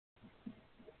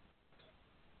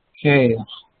Okay,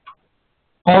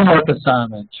 homework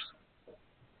assignment.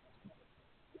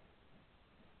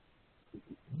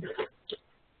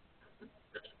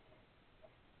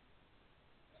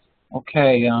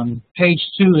 Okay, on page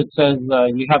 2 it says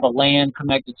you have a LAN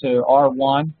connected to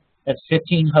R1, that's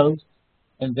 15 hosts,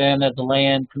 and then there's a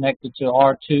LAN connected to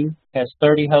R2, has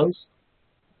 30 hosts.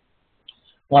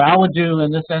 What I would do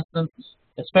in this instance,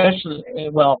 especially,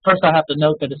 well, first I have to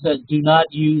note that it says do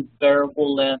not use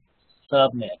variable length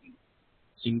subnetting.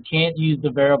 So you can't use the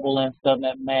variable length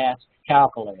subnet mask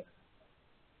calculator.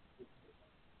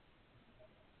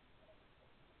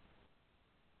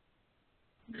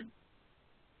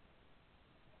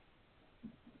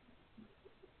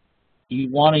 You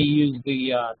want to use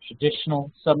the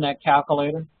traditional subnet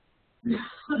calculator.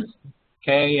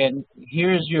 Okay, and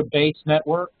here's your base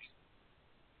network.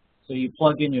 So you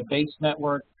plug in your base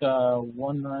network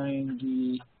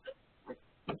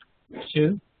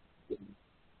 192,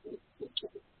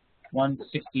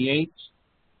 168,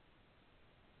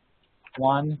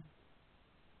 10.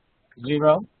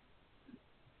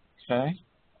 Okay.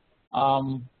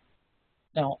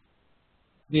 Now,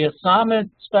 the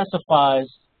assignment specifies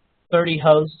 30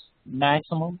 hosts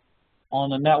maximum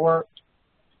on the network.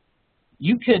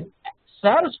 You could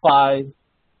satisfy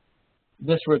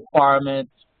this requirement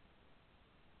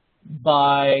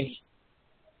by,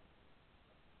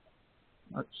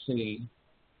 let's see,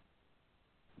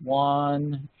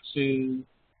 1, 2,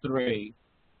 3,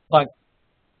 by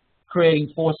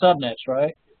creating 4 subnets,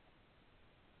 right?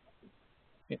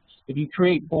 If you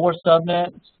create 4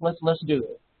 subnets, let's do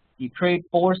it. You create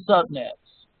 4 subnets.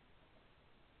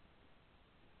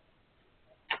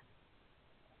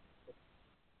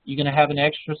 You're going to have an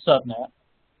extra subnet,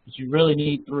 but you really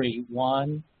need 3.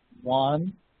 1,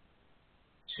 1,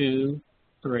 2,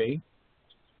 3.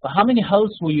 But how many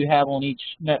hosts will you have on each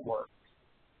network?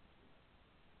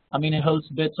 How many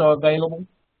host bits are available?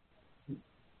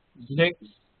 6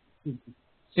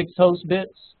 host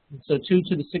bits. So 2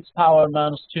 to the 6th power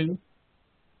minus 2.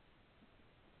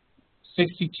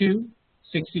 62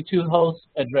 host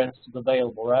addresses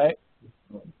available, right?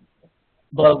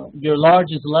 But your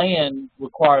largest LAN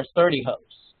requires 30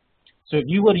 hosts. So if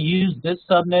you were to use this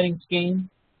subnetting scheme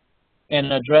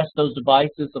and address those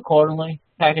devices accordingly,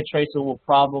 Packet Tracer will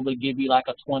probably give you like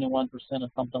a 21% or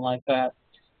something like that.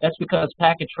 That's because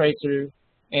Packet Tracer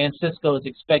and Cisco is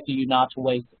expecting you not to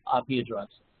waste IP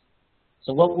addresses.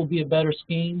 So what will be a better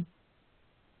scheme?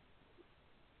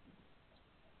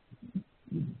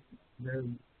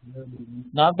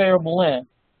 Not variable length.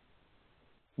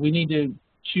 We need to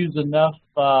choose enough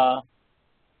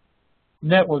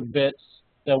network bits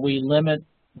that we limit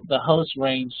the host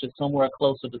range to somewhere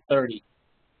closer to 30.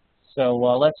 So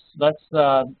let's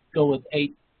go with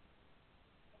 8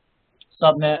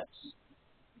 subnets.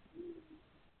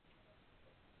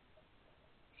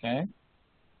 Okay.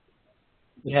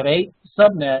 We have 8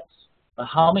 subnets, but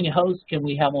how many hosts can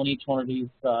we have on each one of these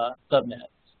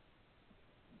subnets?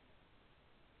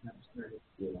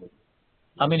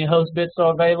 How many host bits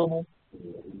are available?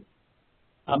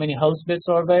 How many host bits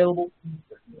are available?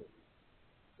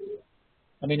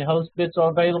 How many host bits are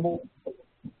available?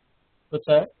 What's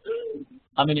that?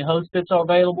 How many host bits are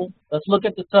available? Let's look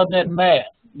at the subnet mask.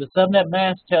 The subnet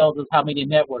mask tells us how many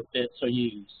network bits are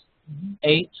used.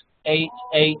 8, 8,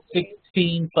 8,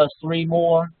 16 plus 3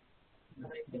 more.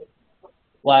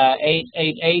 Why, 8,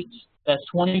 8, 8, that's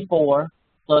 24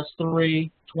 plus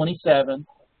 3, 27.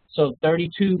 So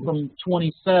 32 from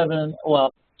 27,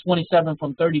 well, 27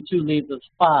 from 32 leaves us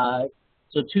 5.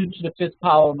 So 2 to the 5th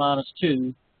power minus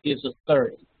 2 gives us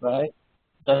 30, right?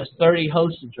 That's 30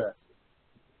 host addresses,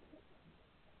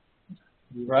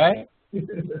 right?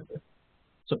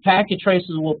 So Packet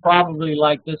Tracers will probably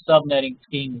like this subnetting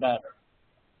scheme better,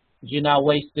 because you're not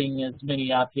wasting as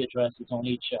many IP addresses on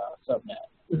each subnet.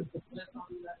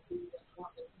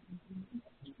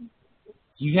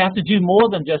 You have to do more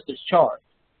than just this chart.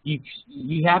 You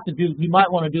have to do. You might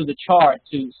want to do the chart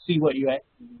to see what your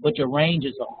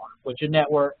ranges are, what your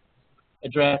network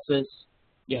addresses,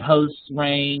 your host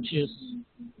ranges,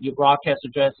 your broadcast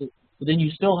addresses. But then you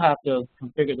still have to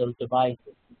configure those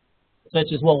devices,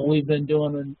 such as what we've been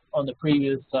doing on the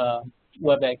previous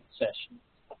WebEx session.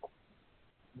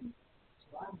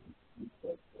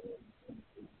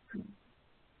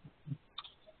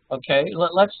 Okay,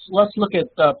 let's look at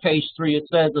page 3. It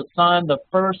says assign the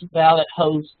first valid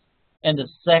host and the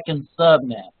second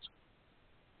subnet.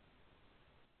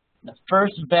 The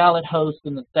first valid host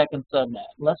and the second subnet.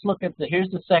 Let's look at here's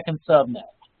the second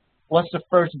subnet. What's the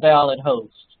first valid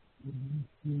host?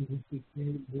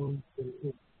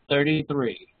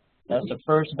 33. That's the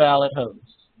first valid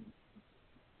host.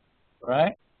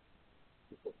 Right?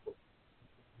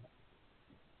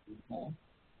 Okay.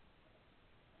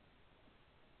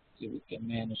 See if we can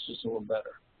manage this a little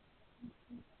better.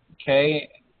 Okay.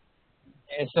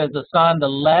 It says assign the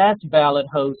last valid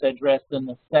host address in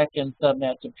the second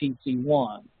subnet to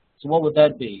PC1. So what would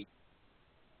that be?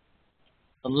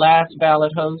 The last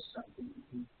valid host,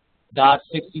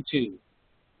 .62.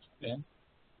 Okay.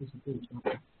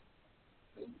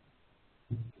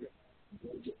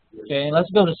 Okay, and let's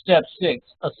go to step 6.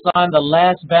 Assign the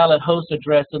last valid host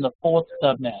address in the fourth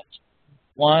subnet.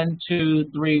 1, 2,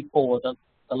 3, 4. The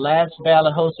last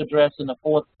valid host address in the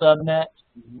fourth subnet,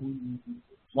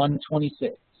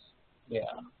 126. Yeah.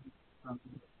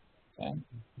 Okay.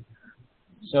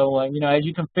 So, you know, as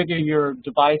you configure your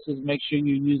devices, make sure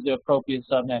you use the appropriate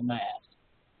subnet mask.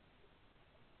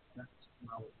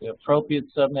 The appropriate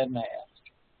subnet mask.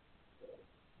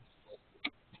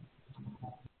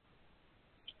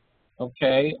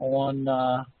 Okay,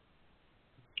 on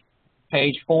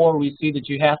page 4, we see that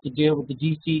you have to deal with the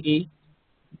DCE.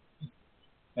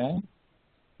 Okay.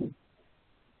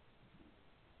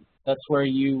 That's where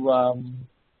you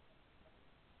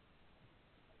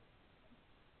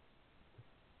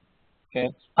okay.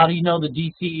 How do you know the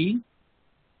DCE?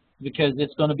 Because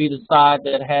it's going to be the side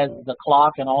that has the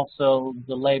clock and also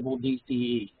the label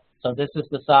DCE. So this is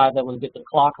the side that will get the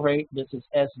clock rate. This is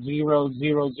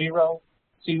S000.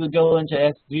 So you would go into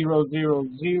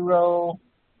S000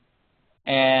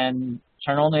 and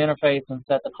turn on the interface and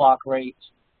set the clock rate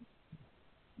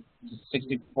to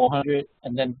 6400,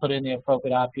 and then put in the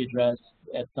appropriate IP address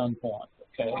at some point.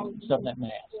 Okay, subnet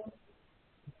mask.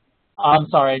 I'm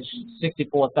sorry,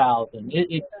 64,000.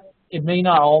 It may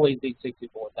not always be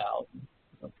 64,000.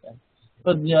 Okay,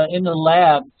 but in the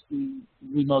labs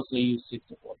we mostly use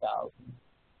 64,000.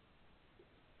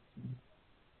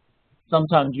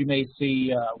 Sometimes you may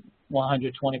see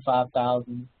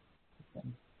 125,000.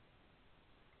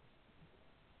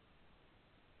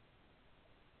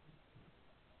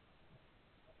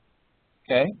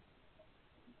 Okay.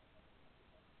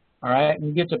 All right,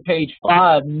 when you get to page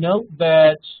 5, note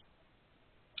that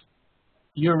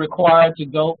you're required to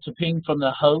go to ping from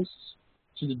the host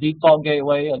to the default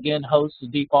gateway. Again, host to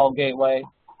default gateway.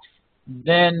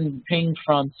 Then ping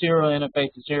from serial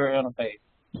interface to serial interface.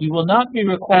 You will not be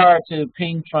required to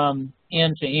ping from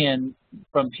end to end,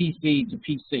 from PC to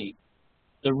PC.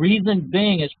 The reason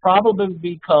being is probably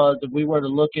because if we were to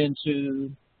look into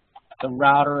the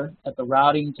router at the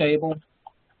routing table,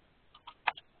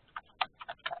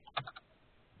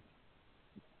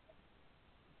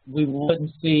 we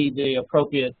wouldn't see the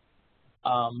appropriate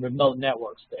remote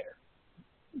networks there.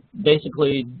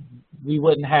 Basically, we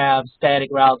wouldn't have static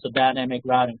routes or dynamic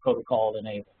routing protocol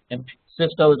enabled. And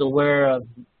Cisco is aware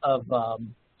of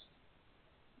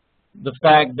the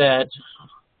fact that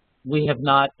we have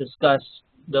not discussed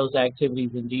those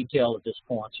activities in detail at this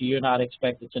point. So you're not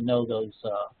expected to know those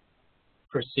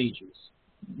procedures.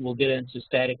 We'll get into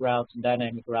static routes and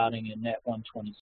dynamic routing in Net 126.